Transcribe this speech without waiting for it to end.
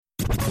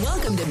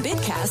Welcome to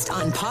Bitcast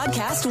on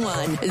Podcast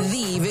One,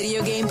 the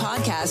video game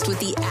podcast with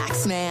the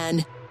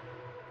Axeman.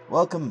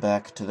 Welcome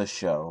back to the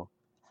show.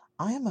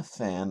 I am a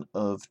fan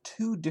of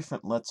two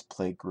different Let's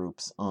Play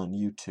groups on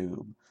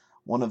YouTube,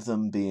 one of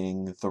them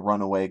being the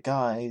Runaway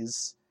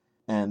Guys,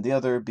 and the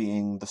other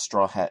being the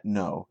Straw Hat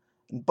No.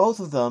 And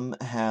both of them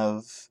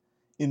have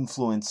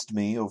influenced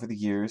me over the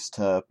years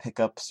to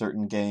pick up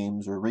certain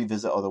games or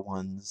revisit other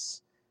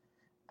ones,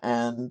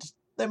 and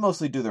they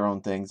mostly do their own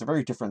things. They're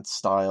very different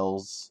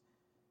styles,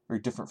 very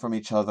different from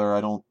each other.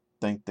 I don't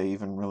think they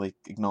even really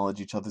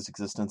acknowledge each other's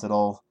existence at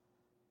all.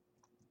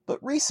 But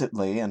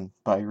recently, and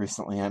by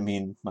recently I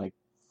mean like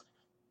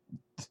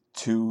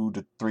 2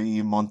 to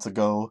 3 months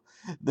ago,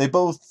 they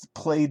both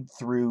played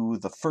through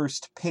the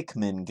first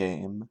Pikmin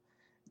game,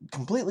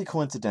 completely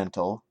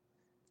coincidental,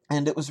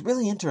 and it was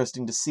really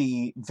interesting to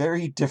see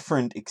very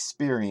different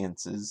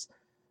experiences.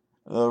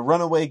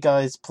 Runaway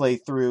Guys play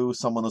through,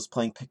 someone was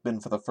playing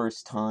Pikmin for the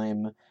first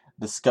time,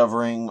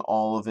 discovering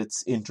all of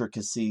its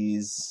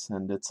intricacies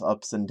and its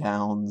ups and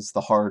downs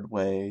the hard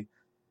way.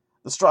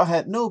 The Straw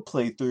Hat No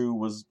playthrough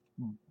was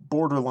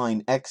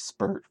borderline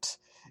expert.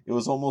 It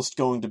was almost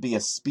going to be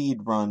a speed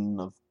run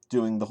of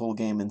doing the whole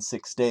game in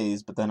 6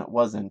 days, but then it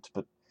wasn't.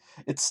 But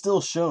it still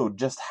showed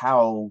just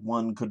how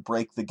one could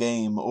break the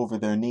game over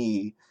their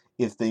knee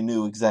if they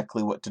knew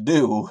exactly what to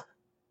do.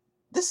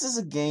 This is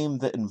a game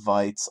that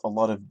invites a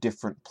lot of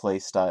different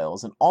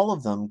playstyles, and all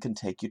of them can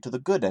take you to the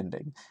good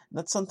ending. And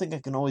that's something I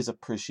can always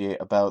appreciate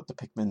about the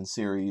Pikmin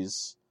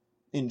series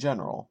in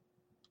general.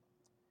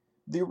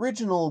 The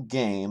original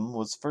game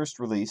was first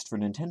released for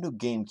Nintendo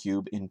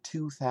GameCube in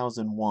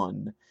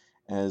 2001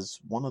 as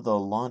one of the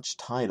launch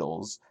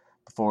titles,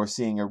 before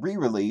seeing a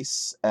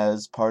re-release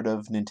as part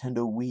of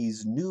Nintendo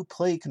Wii's New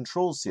Play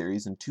Control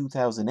series in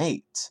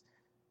 2008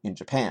 in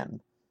Japan.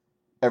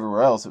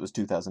 Everywhere else it was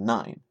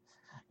 2009.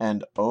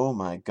 And oh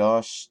my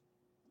gosh,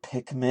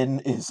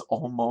 Pikmin is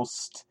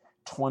almost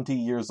 20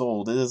 years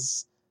old. It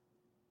is,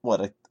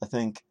 I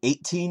think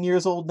 18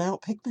 years old now?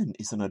 Pikmin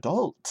is an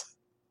adult.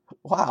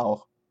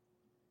 Wow.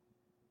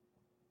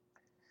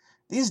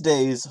 These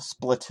days,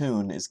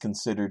 Splatoon is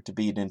considered to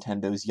be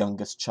Nintendo's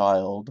youngest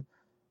child,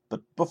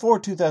 but before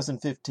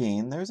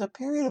 2015, there's a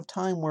period of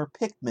time where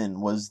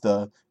Pikmin was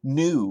the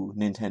new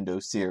Nintendo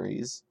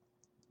series.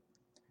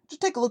 Just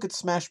take a look at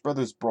Smash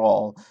Bros.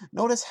 Brawl.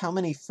 Notice how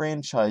many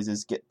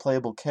franchises get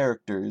playable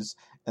characters,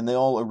 and they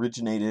all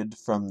originated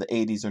from the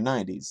 80s or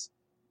 90s.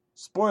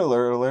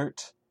 Spoiler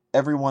alert,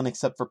 everyone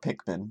except for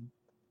Pikmin.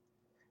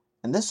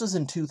 And this was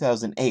in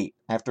 2008,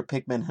 after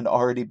Pikmin had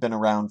already been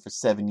around for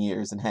 7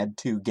 years and had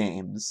 2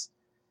 games.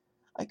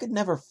 I could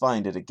never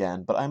find it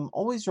again, but I'm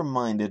always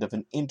reminded of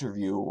an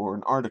interview or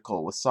an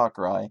article with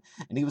Sakurai,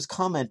 and he was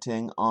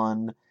commenting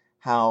on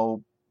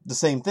how, the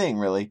same thing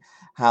really,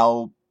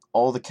 how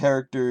all the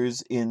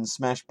characters in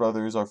Smash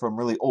Bros. Are from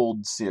really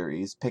old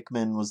series.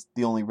 Pikmin was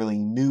the only really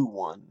new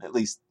one, at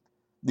least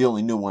the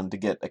only new one to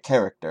get a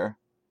character.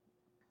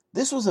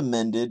 This was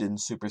amended in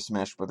Super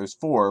Smash Bros.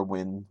 4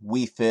 when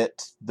Wii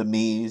Fit, the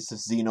Mii's,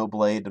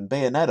 Xenoblade, and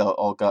Bayonetta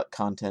all got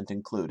content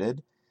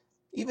included.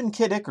 Even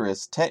Kid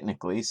Icarus,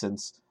 technically,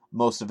 since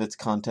most of its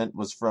content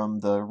was from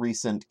the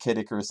recent Kid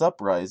Icarus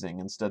Uprising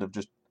instead of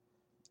just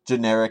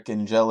generic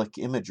angelic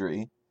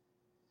imagery.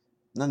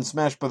 And then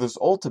Smash Bros.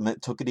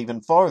 Ultimate took it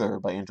even farther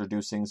by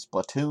introducing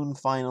Splatoon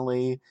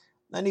finally,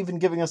 and even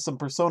giving us some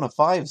Persona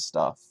 5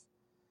 stuff.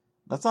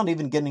 That's not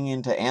even getting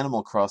into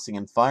Animal Crossing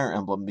and Fire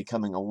Emblem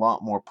becoming a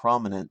lot more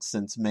prominent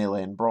since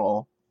Melee and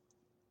Brawl.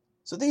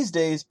 So these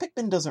days,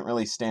 Pikmin doesn't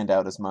really stand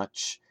out as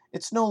much.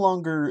 It's no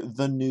longer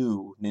the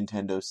new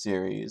Nintendo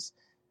series.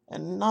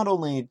 And not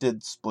only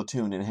did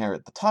Splatoon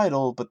inherit the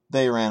title, but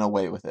they ran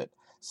away with it.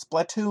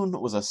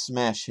 Splatoon was a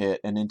smash hit,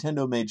 and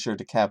Nintendo made sure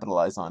to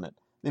capitalize on it.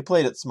 They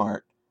played it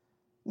smart.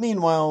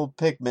 Meanwhile,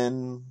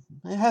 Pikmin,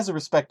 it has a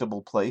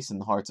respectable place in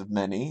the hearts of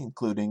many,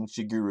 including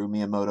Shigeru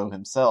Miyamoto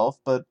himself,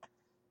 but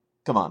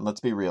come on, let's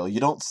be real. You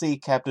don't see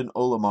Captain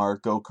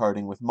Olimar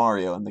go-karting with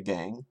Mario and the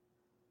gang.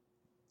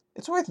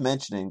 It's worth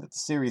mentioning that the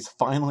series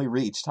finally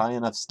reached high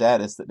enough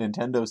status that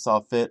Nintendo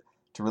saw fit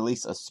to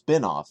release a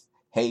spin-off,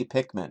 Hey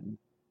Pikmin.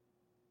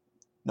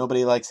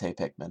 Nobody likes Hey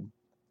Pikmin.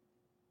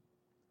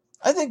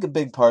 I think a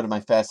big part of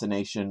my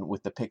fascination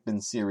with the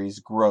Pikmin series'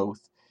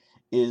 growth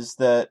is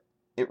that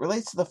it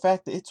relates to the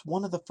fact that it's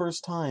one of the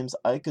first times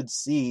I could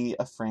see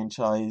a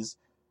franchise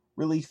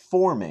really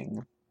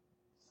forming.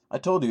 I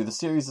told you, the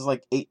series is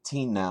like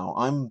 18 now.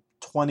 I'm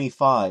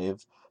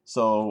 25,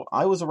 so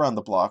I was around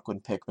the block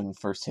when Pikmin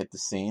first hit the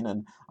scene,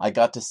 and I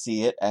got to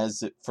see it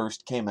as it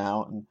first came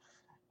out, and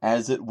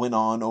as it went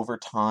on over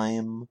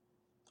time.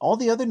 All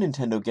the other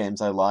Nintendo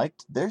games I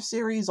liked, their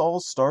series all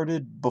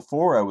started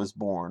before I was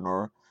born,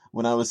 or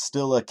when I was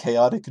still a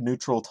chaotic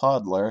neutral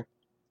toddler.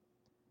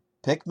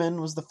 Pikmin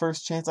was the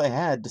first chance I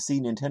had to see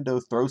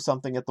Nintendo throw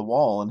something at the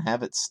wall and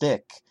have it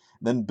stick,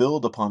 then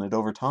build upon it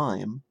over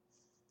time.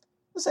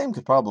 The same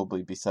could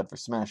probably be said for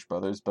Smash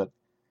Bros., but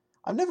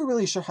I'm never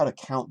really sure how to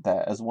count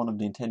that as one of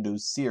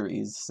Nintendo's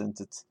series,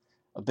 since it's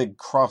a big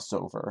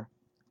crossover.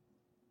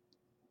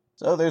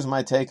 So there's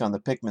my take on the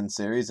Pikmin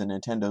series and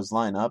Nintendo's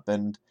lineup,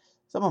 and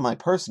some of my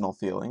personal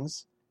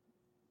feelings.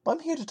 But I'm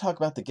here to talk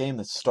about the game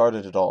that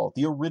started it all,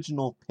 the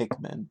original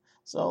Pikmin.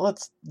 So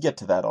let's get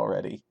to that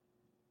already.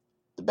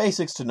 The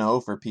basics to know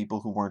for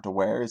people who weren't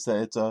aware is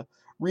that it's a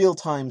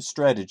real-time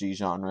strategy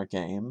genre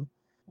game,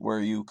 where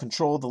you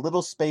control the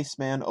little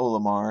spaceman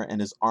Olimar and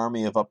his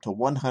army of up to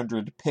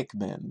 100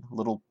 Pikmin,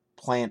 little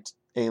plant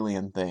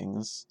alien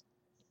things.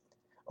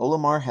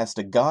 Olimar has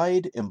to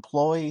guide,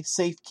 employ,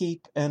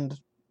 safekeep,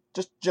 and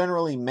just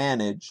generally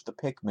manage the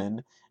Pikmin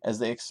as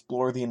they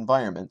explore the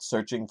environment,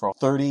 searching for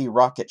 30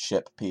 rocket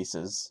ship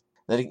pieces.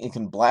 That he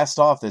can blast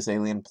off this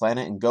alien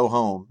planet and go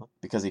home,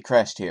 because he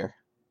crashed here.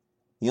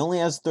 He only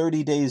has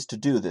 30 days to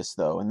do this,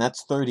 though, and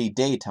that's 30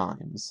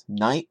 daytimes.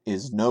 Night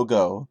is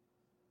no-go.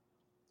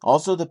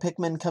 Also, the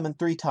Pikmin come in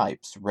 3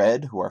 types.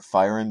 Red, who are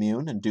fire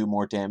immune and do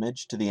more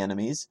damage to the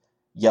enemies.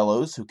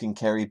 Yellows, who can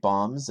carry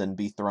bombs and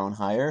be thrown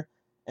higher.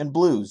 And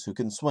blues, who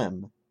can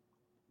swim.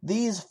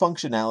 These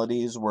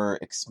functionalities were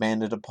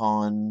expanded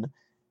upon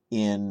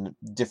in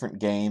different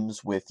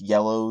games, with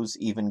yellows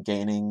even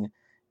gaining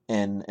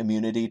an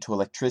immunity to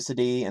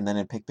electricity, and then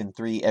in Pikmin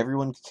 3,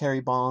 everyone could carry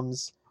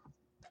bombs.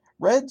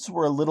 Reds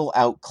were a little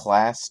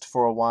outclassed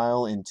for a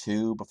while in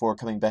 2, before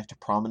coming back to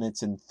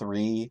prominence in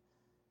 3,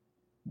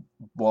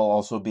 while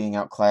also being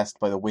outclassed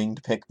by the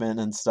winged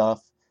Pikmin and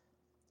stuff.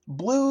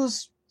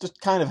 Blues just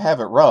kind of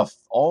have it rough.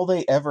 All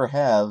they ever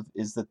have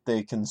is that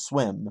they can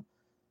swim.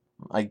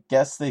 I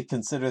guess they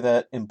consider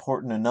that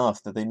important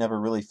enough that they never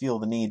really feel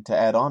the need to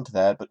add on to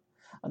that, but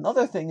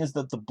another thing is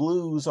that the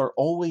blues are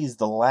always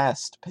the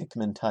last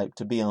Pikmin type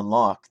to be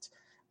unlocked.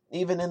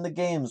 Even in the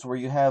games where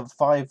you have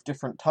 5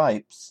 different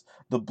types,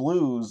 the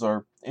blues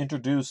are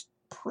introduced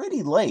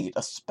pretty late,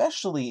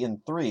 especially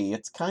in 3.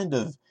 It's kind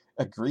of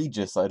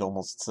egregious, I'd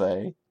almost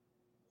say.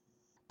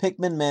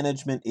 Pikmin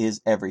management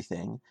is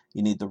everything.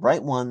 You need the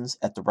right ones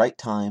at the right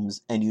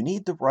times, and you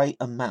need the right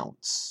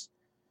amounts.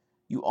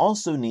 You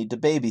also need to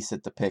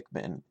babysit the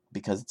Pikmin,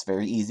 because it's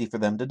very easy for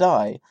them to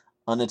die.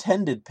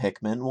 Unattended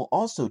Pikmin will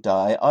also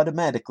die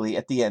automatically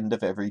at the end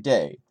of every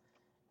day.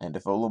 And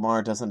if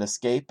Olimar doesn't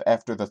escape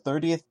after the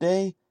 30th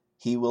day,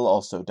 he will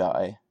also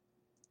die.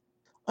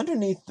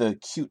 Underneath the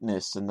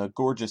cuteness and the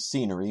gorgeous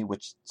scenery,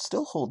 which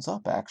still holds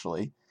up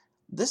actually,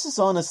 this is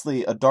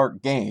honestly a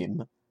dark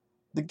game.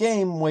 The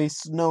game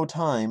wastes no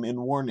time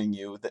in warning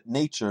you that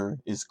nature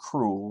is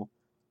cruel.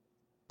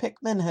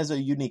 Pikmin has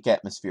a unique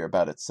atmosphere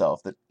about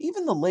itself that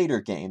even the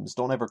later games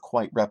don't ever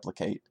quite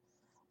replicate.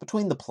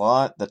 Between the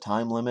plot, the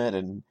time limit,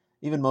 and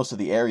even most of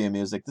the area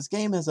music, this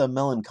game has a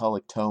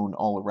melancholic tone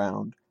all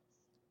around.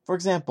 For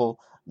example,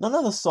 none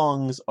of the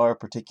songs are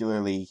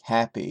particularly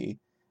happy,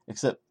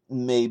 except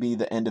maybe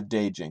the end of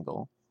day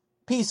jingle.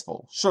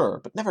 Peaceful, sure,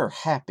 but never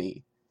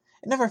happy.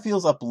 It never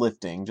feels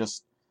uplifting,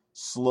 just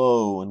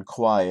slow and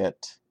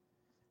quiet.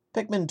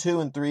 Pikmin 2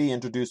 and 3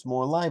 introduce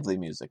more lively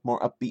music, more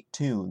upbeat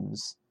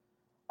tunes.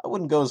 I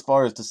wouldn't go as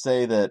far as to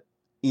say that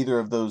either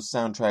of those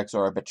soundtracks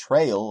are a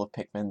betrayal of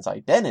Pikmin's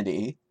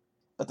identity,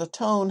 but the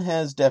tone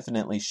has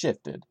definitely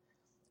shifted.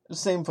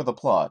 Same for the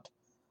plot.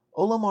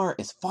 Olimar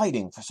is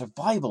fighting for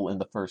survival in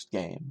the first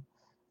game,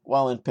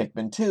 while in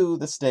Pikmin 2,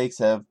 the stakes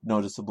have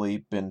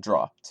noticeably been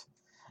dropped.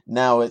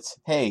 Now it's,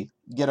 hey,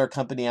 get our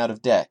company out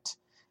of debt,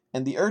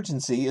 and the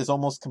urgency is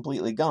almost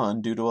completely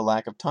gone due to a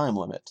lack of time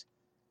limit.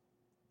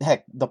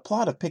 Heck, the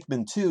plot of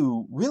Pikmin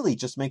 2 really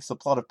just makes the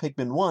plot of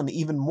Pikmin 1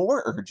 even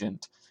more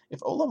urgent. If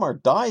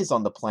Olimar dies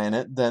on the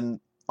planet, then,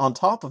 on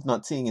top of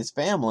not seeing his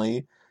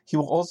family, he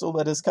will also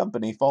let his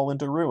company fall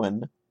into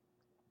ruin.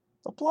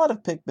 The plot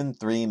of Pikmin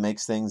 3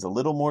 makes things a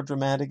little more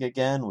dramatic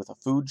again, with a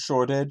food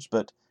shortage,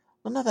 but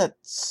none of that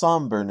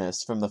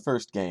somberness from the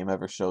first game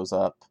ever shows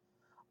up.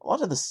 A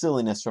lot of the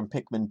silliness from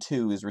Pikmin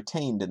 2 is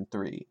retained in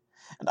 3,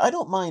 and I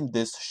don't mind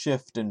this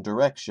shift in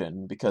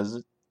direction, because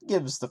it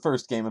gives the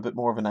first game a bit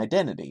more of an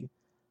identity.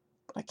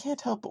 But I can't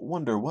help but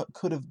wonder what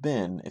could have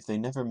been if they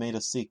never made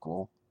a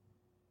sequel.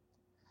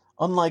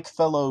 Unlike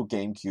fellow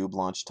GameCube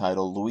launch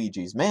title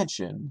Luigi's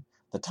Mansion,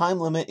 the time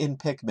limit in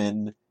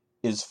Pikmin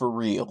is for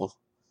real.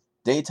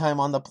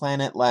 Daytime on the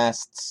planet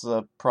lasts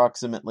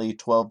approximately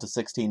 12 to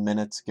 16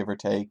 minutes, give or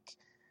take,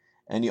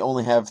 and you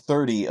only have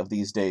 30 of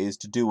these days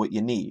to do what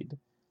you need.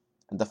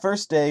 And the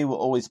first day will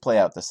always play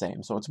out the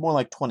same, so it's more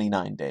like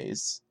 29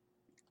 days.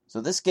 So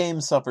this game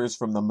suffers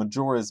from the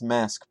Majora's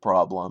Mask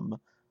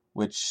problem,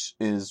 which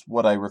is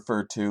what I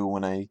refer to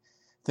when I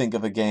think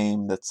of a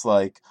game that's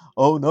like,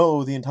 oh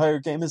no, the entire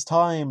game is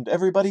timed,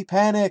 everybody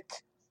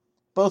panic!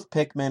 Both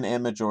Pikmin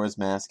and Majora's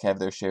Mask have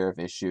their share of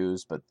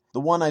issues, but the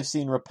one I've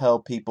seen repel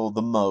people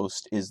the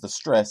most is the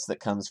stress that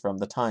comes from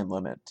the time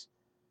limit.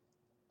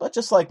 But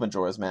just like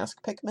Majora's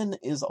Mask, Pikmin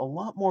is a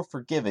lot more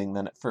forgiving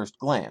than at first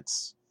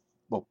glance.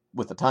 Well,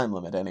 with the time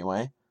limit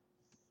anyway.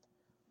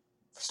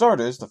 For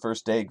starters, the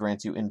first day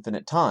grants you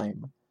infinite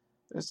time.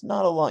 There's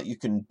not a lot you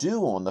can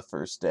do on the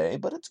first day,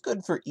 but it's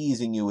good for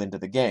easing you into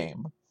the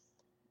game.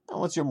 Now,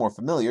 once you're more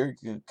familiar,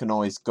 you can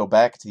always go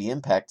back to the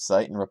impact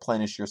site and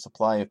replenish your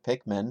supply of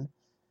Pikmin.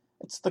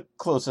 It's the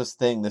closest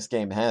thing this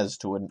game has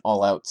to an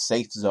all-out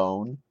safe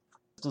zone.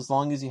 As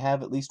long as you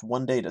have at least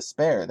 1 day to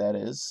spare, that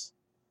is.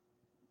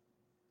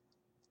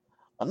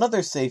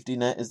 Another safety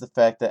net is the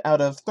fact that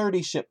out of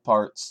 30 ship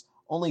parts,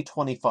 only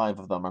 25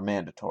 of them are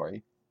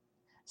mandatory.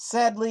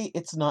 Sadly,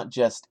 it's not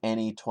just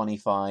any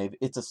 25,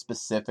 it's a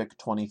specific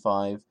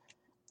 25,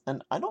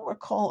 and I don't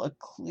recall a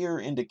clear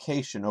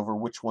indication over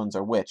which ones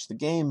are which. The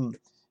game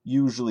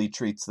usually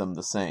treats them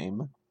the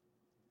same.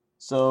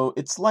 So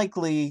it's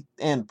likely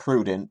and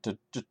prudent to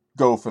just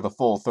go for the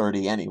full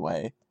 30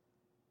 anyway.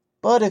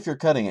 But if you're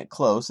cutting it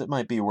close, it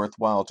might be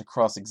worthwhile to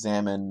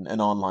cross-examine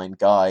an online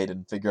guide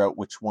and figure out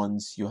which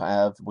ones you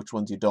have, which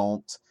ones you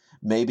don't.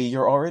 Maybe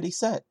you're already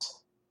set.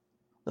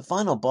 The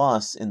final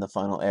boss in the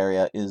final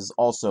area is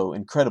also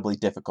incredibly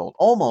difficult,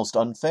 almost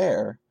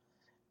unfair,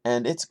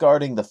 and it's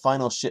guarding the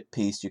final ship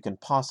piece you can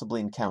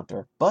possibly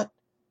encounter, but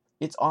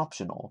it's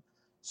optional.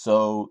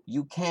 So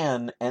you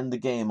can end the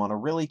game on a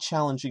really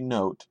challenging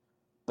note,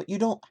 but you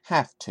don't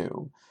have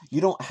to.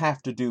 You don't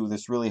have to do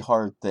this really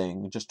hard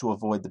thing just to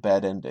avoid the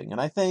bad ending.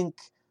 And I think,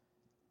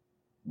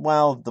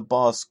 while the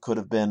boss could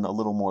have been a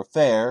little more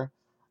fair,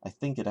 I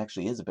think it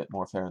actually is a bit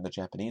more fair in the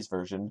Japanese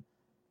version,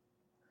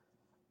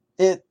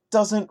 it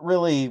doesn't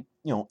really,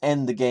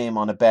 end the game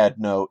on a bad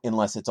note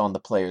unless it's on the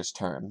player's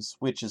terms,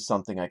 which is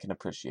something I can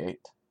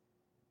appreciate.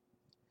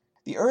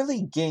 The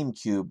early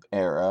GameCube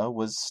era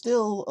was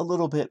still a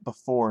little bit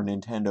before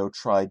Nintendo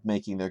tried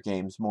making their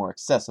games more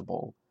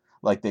accessible,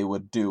 like they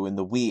would do in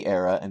the Wii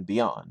era and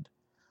beyond.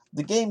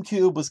 The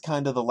GameCube was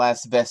kind of the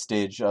last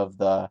vestige of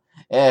the,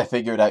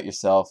 figure it out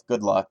yourself,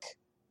 good luck,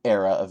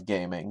 era of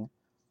gaming.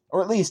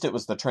 Or at least it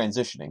was the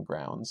transitioning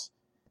grounds.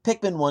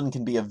 Pikmin 1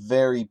 can be a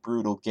very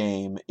brutal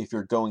game if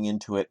you're going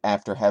into it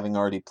after having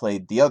already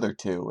played the other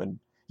two, and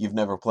you've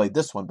never played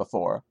this one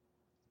before.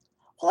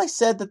 While I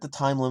said that the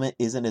time limit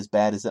isn't as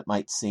bad as it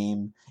might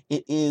seem,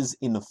 it is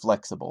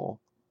inflexible.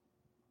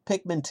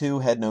 Pikmin 2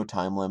 had no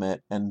time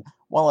limit, and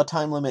while a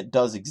time limit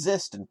does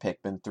exist in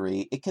Pikmin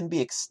 3, it can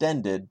be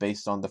extended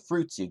based on the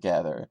fruits you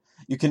gather.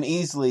 You can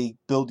easily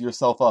build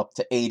yourself up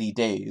to 80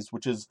 days,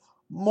 which is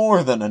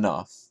more than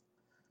enough.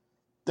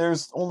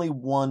 There's only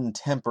one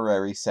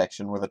temporary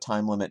section where the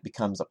time limit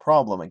becomes a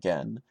problem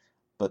again,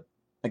 but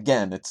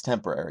again, it's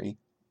temporary.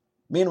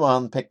 Meanwhile,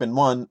 in Pikmin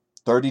 1,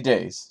 30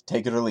 days,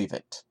 take it or leave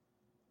it.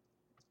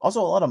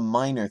 Also, a lot of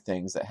minor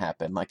things that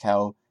happen, like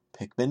how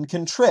Pikmin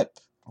can trip,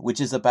 which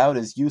is about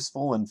as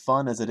useful and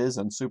fun as it is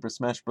on Super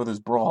Smash Bros.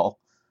 Brawl.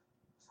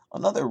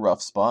 Another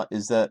rough spot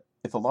is that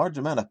if a large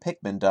amount of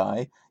Pikmin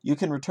die, you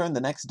can return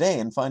the next day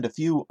and find a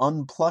few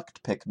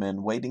unplucked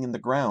Pikmin waiting in the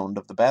ground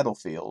of the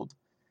battlefield.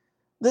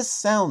 This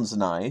sounds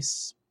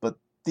nice, but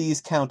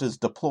these count as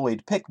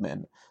deployed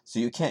Pikmin, so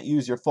you can't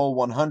use your full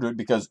 100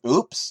 because,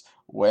 oops,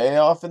 way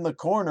off in the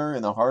corner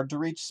in a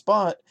hard-to-reach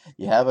spot,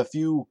 you have a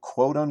few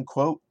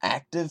quote-unquote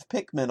active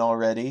Pikmin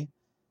already.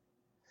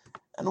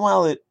 And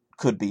while it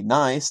could be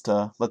nice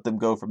to let them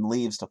go from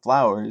leaves to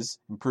flowers,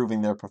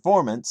 improving their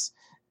performance,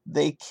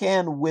 they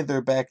can wither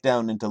back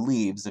down into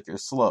leaves if you're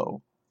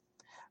slow.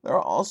 There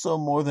are also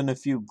more than a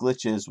few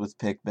glitches with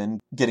Pikmin,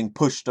 getting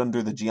pushed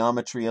under the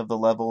geometry of the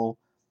level,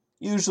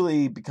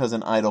 usually because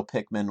an idle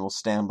Pikmin will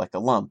stand like a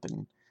lump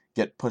and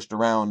get pushed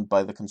around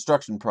by the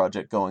construction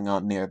project going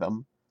on near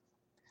them.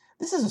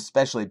 This is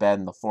especially bad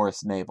in the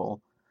Forest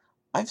Navel.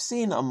 I've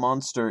seen a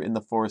monster in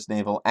the Forest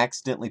Navel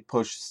accidentally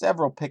push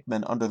several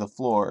Pikmin under the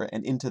floor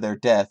and into their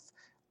death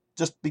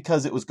just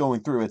because it was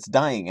going through its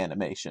dying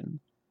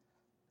animation.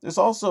 There's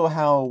also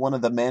how one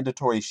of the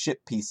mandatory ship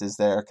pieces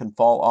there can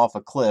fall off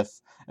a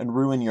cliff and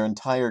ruin your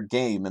entire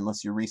game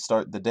unless you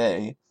restart the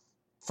day.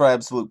 For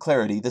absolute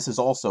clarity, this is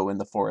also in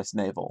the Forest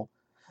Navel.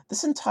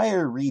 This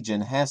entire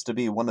region has to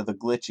be one of the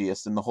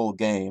glitchiest in the whole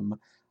game.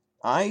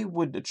 I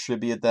would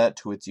attribute that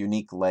to its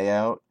unique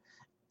layout.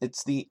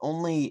 It's the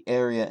only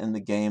area in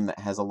the game that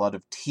has a lot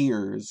of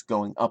tiers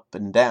going up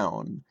and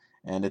down,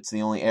 and it's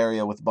the only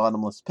area with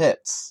bottomless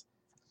pits.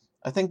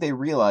 I think they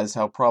realized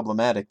how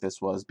problematic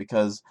this was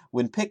because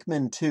when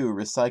Pikmin 2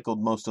 recycled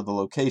most of the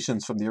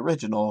locations from the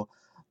original,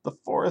 the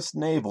Forest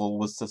Navel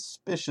was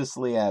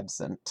suspiciously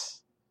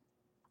absent.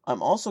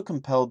 I'm also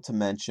compelled to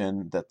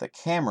mention that the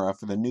camera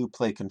for the new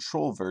Play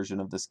Control version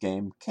of this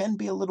game can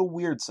be a little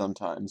weird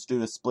sometimes due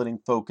to splitting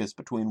focus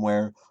between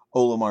where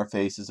Olimar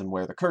faces and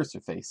where the cursor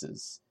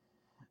faces.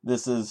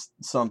 This is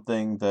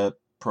something that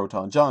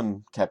Proton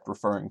John kept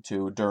referring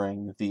to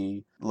during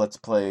the Let's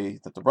Play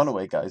that the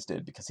Runaway guys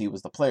did, because he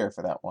was the player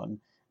for that one.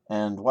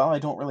 And while I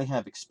don't really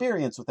have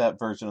experience with that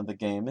version of the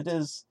game, it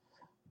is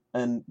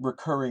a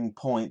recurring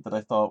point that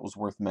I thought was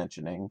worth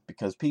mentioning,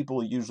 because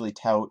people usually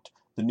tout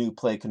the new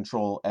Play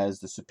Control as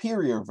the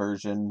superior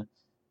version,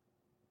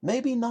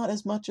 maybe not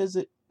as much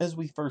as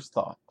we first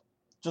thought.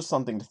 Just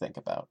something to think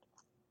about.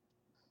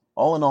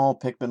 All in all,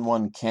 Pikmin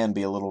 1 can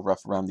be a little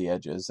rough around the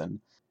edges,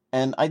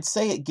 and I'd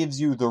say it gives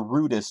you the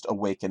rudest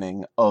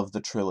awakening of the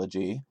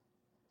trilogy.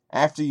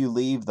 After you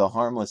leave the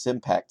harmless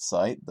impact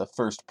site, the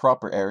first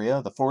proper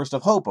area, the Forest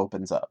of Hope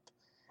opens up.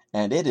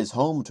 And it is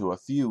home to a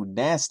few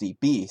nasty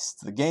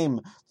beasts. The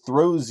game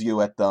throws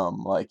you at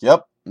them like,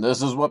 yep,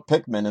 this is what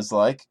Pikmin is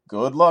like.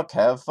 Good luck,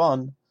 have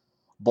fun.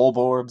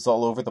 Bulborbs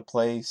all over the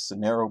place,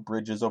 narrow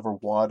bridges over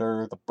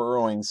water, the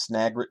burrowing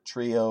Snagrit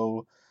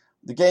trio.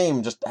 The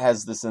game just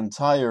has this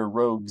entire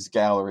rogues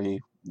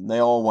gallery. They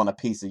all want a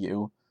piece of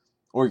you,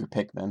 or your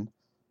Pikmin.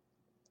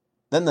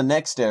 Then the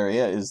next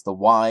area is the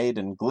wide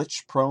and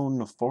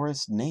glitch-prone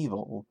Forest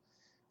Navel,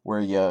 where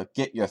you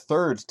get your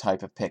third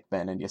type of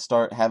Pikmin, and you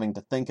start having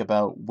to think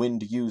about when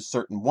to use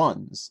certain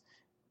ones,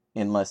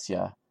 unless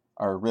you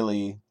are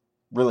really,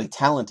 really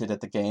talented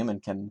at the game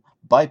and can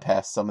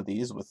bypass some of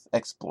these with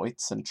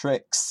exploits and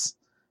tricks.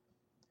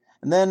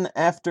 And then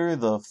after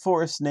the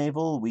Forest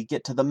Navel, we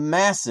get to the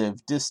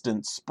massive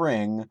distant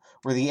spring,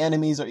 where the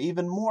enemies are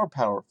even more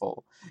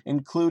powerful,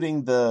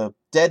 including the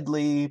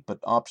deadly, but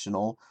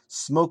optional,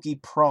 Smoky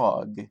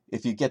Prog,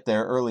 if you get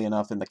there early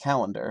enough in the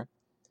calendar.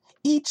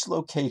 Each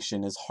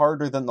location is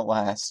harder than the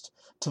last,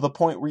 to the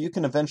point where you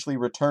can eventually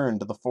return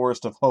to the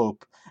Forest of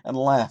Hope and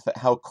laugh at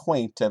how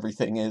quaint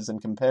everything is in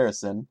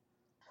comparison.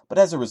 But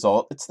as a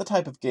result, it's the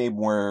type of game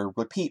where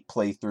repeat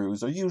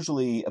playthroughs are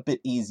usually a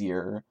bit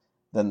easier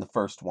than the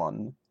first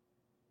one.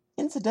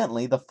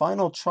 Incidentally, the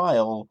final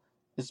trial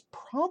is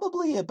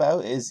probably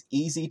about as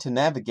easy to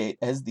navigate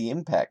as the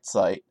impact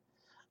site.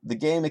 The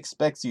game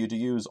expects you to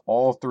use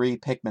all three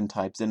Pikmin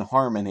types in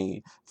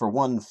harmony for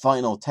one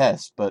final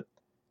test, but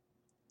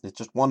it's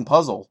just one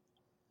puzzle.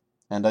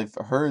 And I've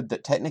heard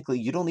that technically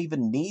you don't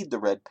even need the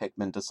red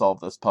Pikmin to solve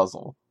this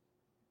puzzle.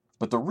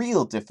 But the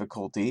real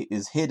difficulty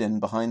is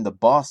hidden behind the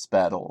boss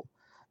battle,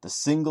 the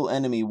single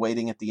enemy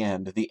waiting at the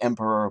end, the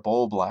Emperor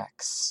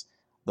Bulblax,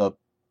 the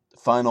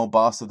final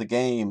boss of the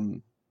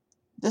game.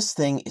 This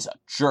thing is a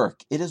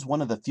jerk. It is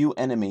one of the few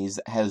enemies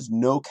that has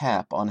no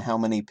cap on how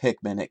many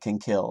Pikmin it can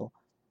kill.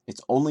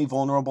 It's only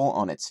vulnerable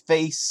on its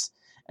face,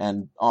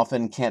 and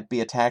often can't be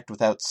attacked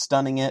without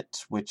stunning it,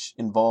 which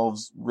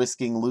involves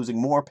risking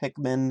losing more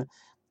Pikmin,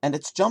 and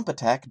its jump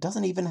attack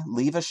doesn't even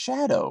leave a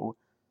shadow,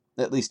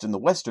 at least in the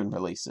Western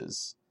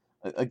releases.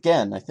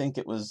 Again, I think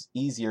it was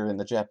easier in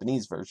the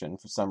Japanese version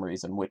for some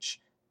reason, which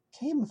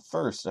came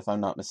first, if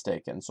I'm not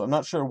mistaken, so I'm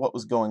not sure what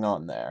was going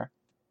on there.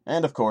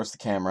 And of course, the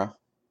camera.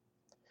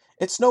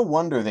 It's no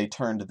wonder they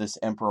turned this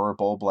Emperor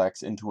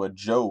Bulblax into a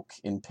joke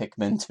in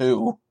Pikmin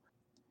 2.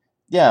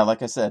 Yeah,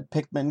 like I said,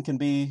 Pikmin can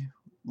be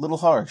a little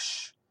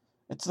harsh.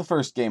 It's the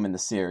first game in the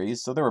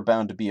series, so there were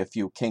bound to be a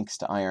few kinks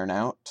to iron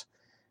out.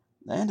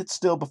 And it's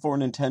still before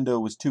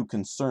Nintendo was too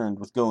concerned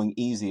with going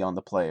easy on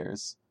the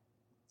players.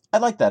 I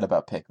like that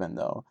about Pikmin,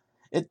 though.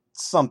 It's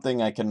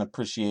something I can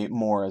appreciate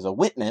more as a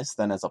witness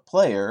than as a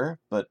player,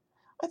 but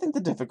I think the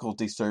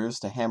difficulty serves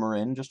to hammer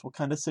in just what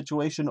kind of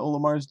situation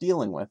Olimar's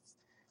dealing with.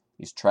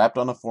 He's trapped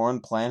on a foreign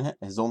planet,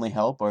 his only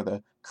help are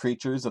the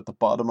creatures at the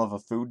bottom of a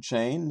food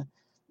chain,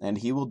 and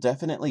he will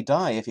definitely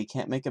die if he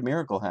can't make a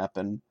miracle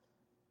happen.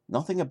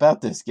 Nothing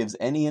about this gives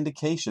any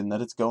indication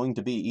that it's going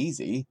to be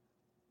easy.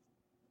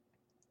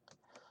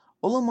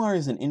 Olimar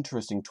is an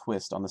interesting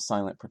twist on the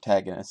silent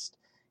protagonist.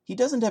 He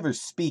doesn't ever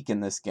speak in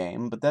this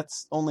game, but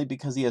that's only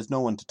because he has no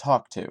one to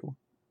talk to.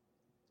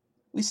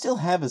 We still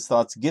have his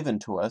thoughts given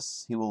to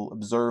us. He will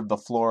observe the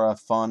flora,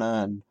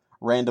 fauna, and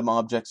random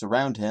objects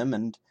around him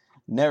and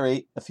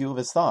narrate a few of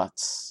his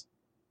thoughts.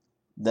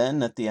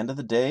 Then, at the end of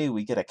the day,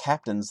 we get a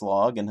captain's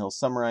log and he'll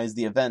summarize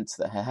the events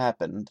that have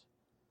happened.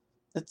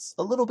 It's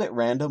a little bit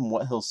random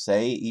what he'll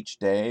say each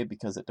day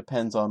because it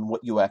depends on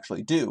what you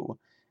actually do.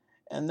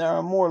 And there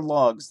are more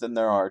logs than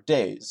there are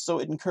days, so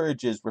it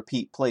encourages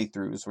repeat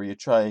playthroughs where you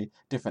try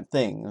different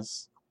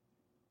things.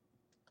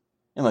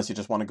 Unless you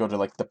just want to go to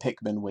the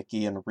Pikmin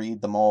wiki and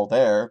read them all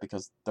there,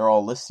 because they're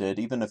all listed,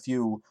 even a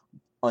few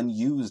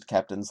unused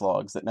captain's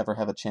logs that never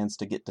have a chance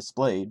to get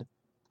displayed.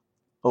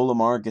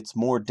 Olimar gets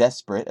more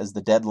desperate as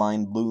the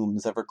deadline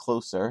looms ever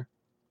closer.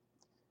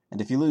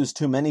 And if you lose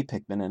too many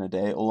Pikmin in a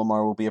day,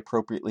 Olimar will be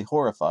appropriately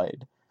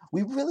horrified.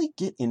 We really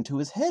get into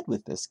his head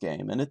with this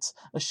game, and it's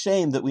a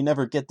shame that we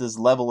never get this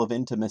level of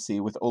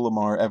intimacy with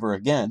Olimar ever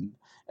again,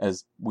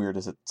 as weird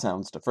as it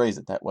sounds to phrase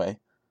it that way.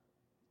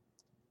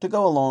 To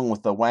go along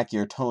with the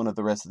wackier tone of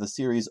the rest of the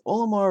series,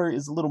 Olimar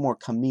is a little more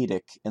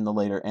comedic in the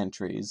later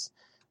entries,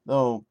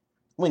 though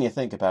when you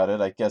think about it,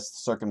 I guess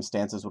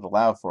circumstances would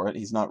allow for it.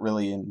 He's not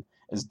really in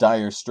as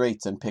dire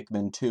straits in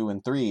Pikmin 2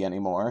 and 3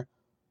 anymore.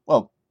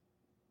 Well,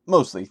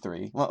 mostly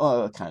 3.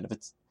 Well, kind of.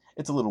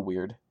 It's a little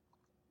weird.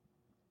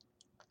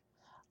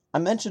 I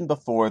mentioned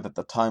before that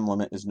the time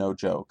limit is no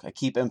joke. I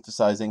keep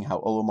emphasizing how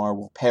Olimar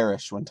will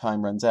perish when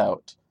time runs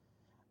out.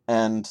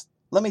 And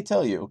let me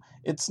tell you,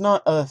 it's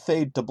not a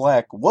fade to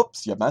black,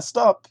 whoops, you messed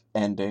up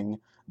ending.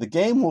 The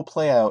game will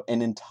play out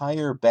an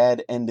entire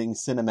bad ending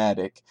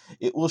cinematic.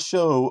 It will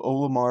show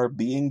Olimar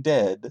being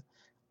dead.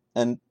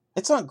 And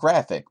it's not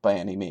graphic by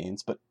any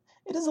means, but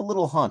it is a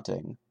little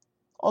haunting.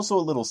 Also a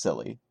little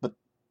silly, but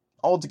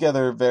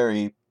altogether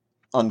very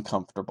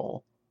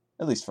uncomfortable.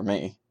 At least for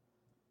me.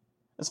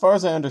 As far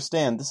as I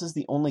understand, this is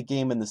the only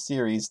game in the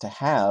series to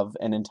have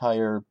an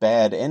entire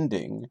bad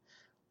ending.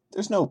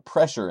 There's no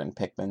pressure in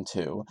Pikmin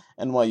 2,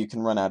 and while you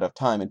can run out of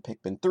time in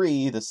Pikmin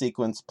 3, the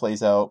sequence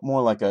plays out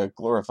more like a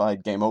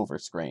glorified game over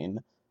screen.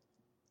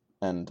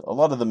 and a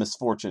lot of the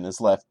misfortune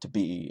is left to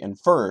be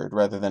inferred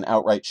rather than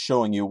outright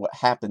showing you what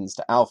happens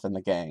to Alpha and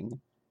the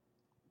gang.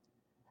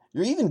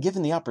 You're even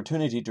given the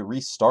opportunity to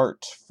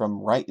restart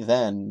from right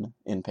then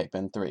in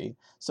Pikmin 3.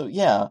 So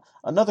yeah,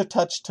 another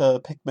touch to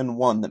Pikmin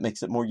 1 that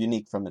makes it more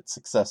unique from its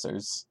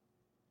successors.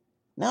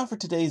 Now for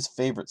today's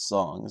favorite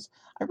songs.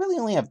 I really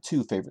only have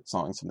two favorite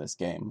songs from this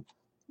game.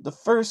 The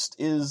first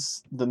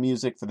is the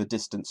music for the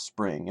Distant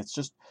Spring. It's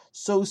just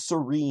so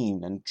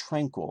serene and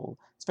tranquil.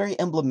 It's very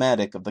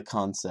emblematic of the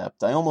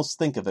concept. I almost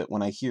think of it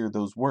when I hear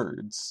those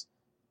words.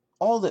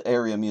 All the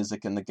area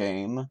music in the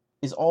game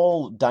is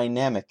all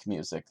dynamic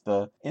music.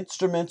 The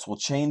instruments will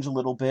change a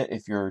little bit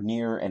if you're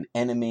near an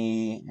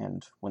enemy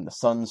and when the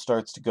sun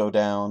starts to go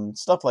down,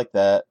 stuff like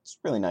that. It's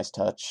a really nice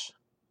touch.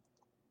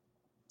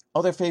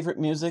 Other favorite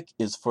music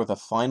is for the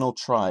final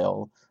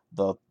trial,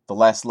 the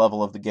last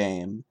level of the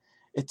game.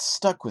 It's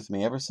stuck with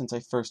me ever since I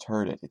first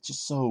heard it. It's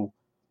just so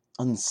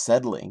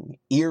unsettling,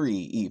 eerie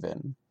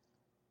even.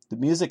 The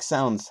music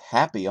sounds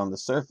happy on the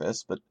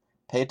surface, but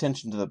pay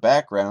attention to the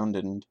background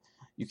and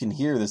you can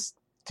hear this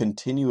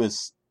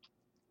continuous,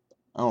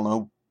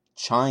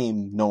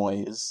 chime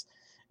noise.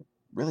 It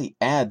really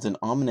adds an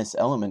ominous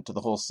element to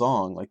the whole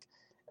song. Like,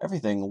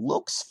 everything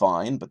looks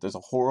fine, but there's a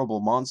horrible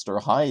monster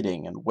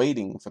hiding and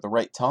waiting for the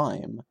right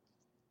time.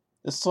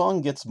 This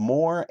song gets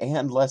more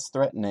and less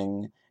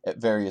threatening at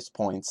various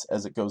points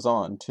as it goes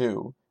on,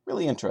 too.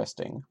 Really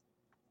interesting.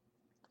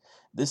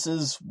 This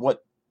is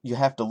what you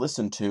have to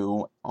listen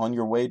to on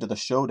your way to the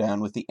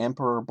showdown with the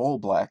Emperor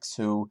Bullblacks,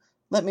 who,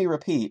 let me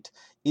repeat,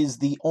 is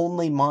the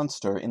only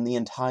monster in the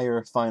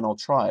entire final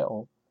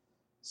trial.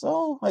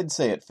 So, I'd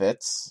say it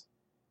fits.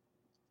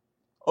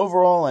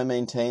 Overall, I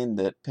maintain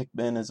that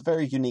Pikmin is a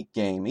very unique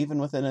game, even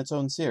within its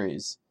own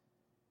series.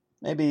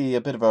 Maybe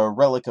a bit of a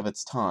relic of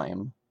its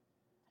time.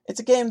 It's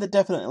a game that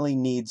definitely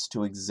needs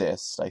to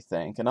exist, I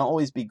think, and I'll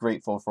always be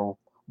grateful for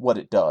what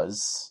it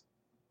does.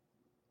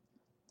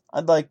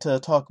 I'd like to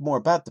talk more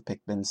about the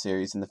Pikmin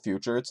series in the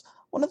future. It's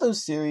one of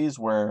those series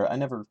where I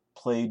never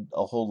played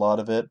a whole lot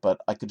of it, but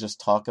I could just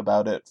talk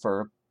about it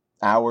for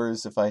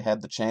hours if I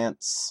had the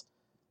chance.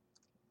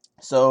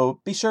 So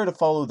be sure to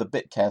follow the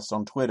Bitcast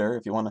on Twitter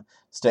if you want to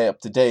stay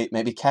up to date,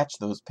 maybe catch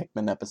those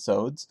Pikmin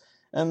episodes,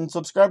 and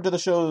subscribe to the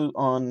show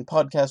on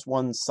Podcast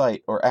One's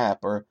site or app,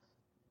 or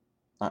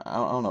I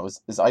don't know,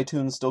 is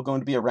iTunes still going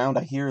to be around?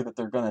 I hear that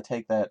they're going to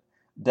take that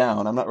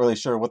down. I'm not really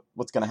sure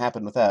what's going to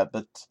happen with that,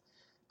 but,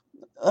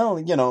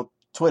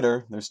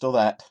 Twitter, there's still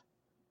that.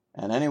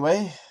 And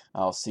anyway,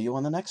 I'll see you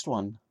on the next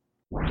one.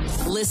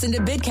 Listen to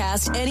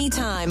Bitcast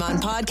anytime on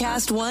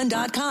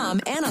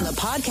podcastone.com and on the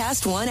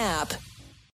Podcast One app.